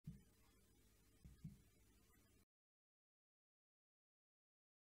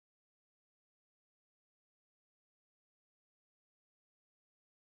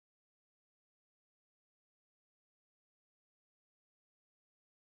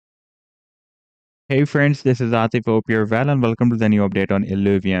Hey friends, this is Atif. Hope you're well and welcome to the new update on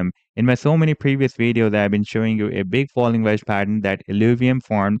Illuvium. In my so many previous videos, I've been showing you a big falling wedge pattern that Illuvium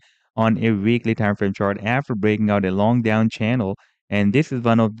formed on a weekly time frame chart after breaking out a long down channel. And this is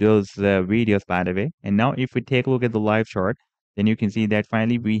one of those videos, by the way. And now if we take a look at the live chart, then you can see that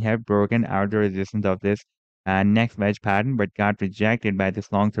finally we have broken out the resistance of this next wedge pattern, but got rejected by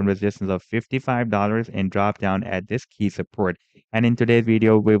this long-term resistance of $55 and dropped down at this key support. And in today's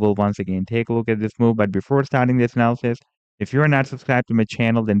video, we will once again take a look at this move. But before starting this analysis, if you are not subscribed to my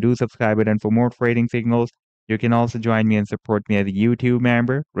channel, then do subscribe it. And for more trading signals, you can also join me and support me as a YouTube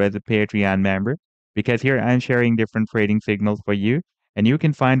member or as a Patreon member, because here I'm sharing different trading signals for you. And you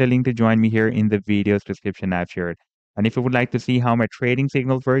can find a link to join me here in the video's description I've shared. And if you would like to see how my trading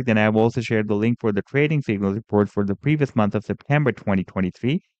signals work, then I have also shared the link for the trading signals report for the previous month of September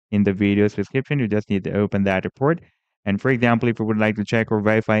 2023 in the video's description. You just need to open that report. And for example, if you would like to check or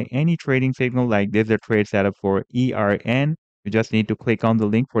verify any trading signal like this, a trade setup for ERN, you just need to click on the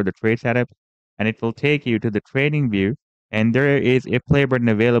link for the trade setup and it will take you to the trading view. And there is a play button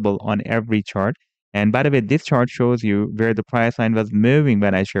available on every chart. And by the way, this chart shows you where the price line was moving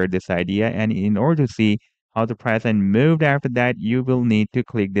when I shared this idea. And in order to see how the price line moved after that, you will need to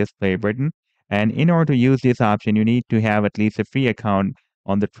click this play button. And in order to use this option, you need to have at least a free account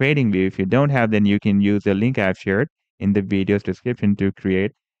on the trading view. If you don't have, then you can use the link I've shared in the video's description to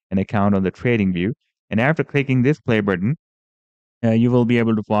create an account on the trading view. And after clicking this play button, you will be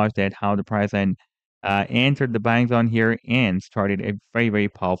able to watch that how the price line entered the buying zone here and started a very, very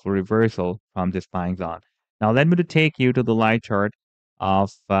powerful reversal from this buying zone. Now, let me to take you to the live chart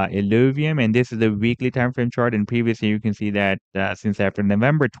of Illuvium, and this is the weekly time frame chart. And previously, you can see that since after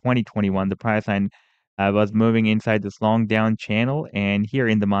November 2021, the price line was moving inside this long down channel. And here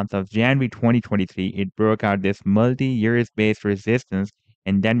in the month of January 2023, it broke out this multi-years based resistance.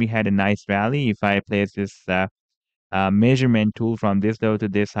 And then we had a nice rally. If I place this measurement tool from this low to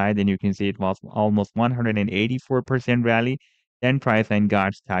this high, then you can see it was almost 184% rally. Then price line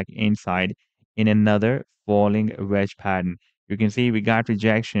got stuck inside in another falling wedge pattern. You can see we got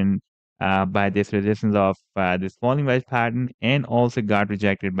rejection by this resistance of this falling wedge pattern and also got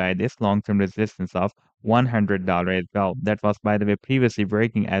rejected by this long-term resistance of $100 as well. That was, by the way, previously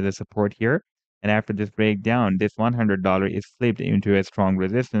breaking as a support here. And after this breakdown, this $100 is flipped into a strong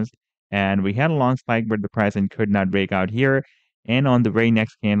resistance and we had a long spike, but the price line could not break out here. And on the very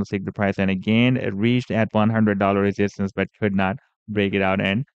next candlestick, the price line again reached at $100 resistance, but could not break it out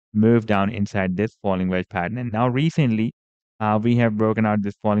and move down inside this falling wedge pattern. And now recently, we have broken out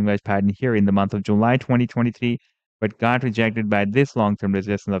this falling wedge pattern here in the month of July 2023, but got rejected by this long-term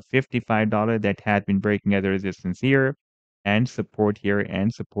resistance of $55 that had been breaking as a resistance here and support here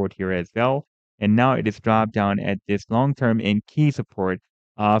as well. And now it is dropped down at this long-term and key support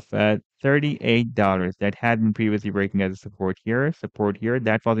of $38 that had been previously breaking as a support here.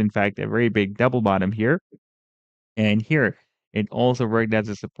 That was in fact a very big double bottom here. And here it also worked as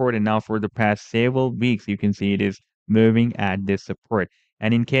a support. And now for the past several weeks, you can see it is moving at this support.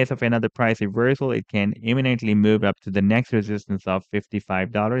 And in case of another price reversal, it can imminently move up to the next resistance of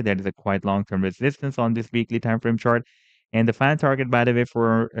 $55. That is a quite long-term resistance on this weekly time frame chart. And the final target, by the way,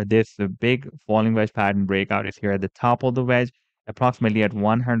 for this big falling wedge pattern breakout is here at the top of the wedge, approximately at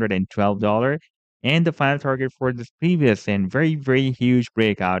 $112. And the final target for this previous and very, very huge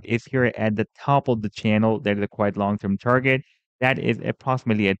breakout is here at the top of the channel. That is a quite long-term target. That is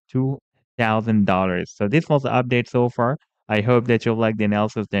approximately at $2,000. So this was the update so far. I hope that you'll like the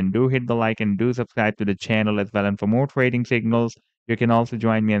analysis. Then do hit the like and do subscribe to the channel as well. And for more trading signals, you can also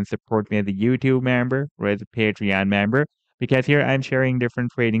join me and support me as a YouTube member or as a Patreon member, because here I'm sharing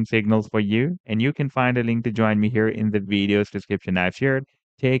different trading signals for you. And you can find a link to join me here in the video's description I've shared.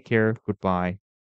 Take care. Goodbye.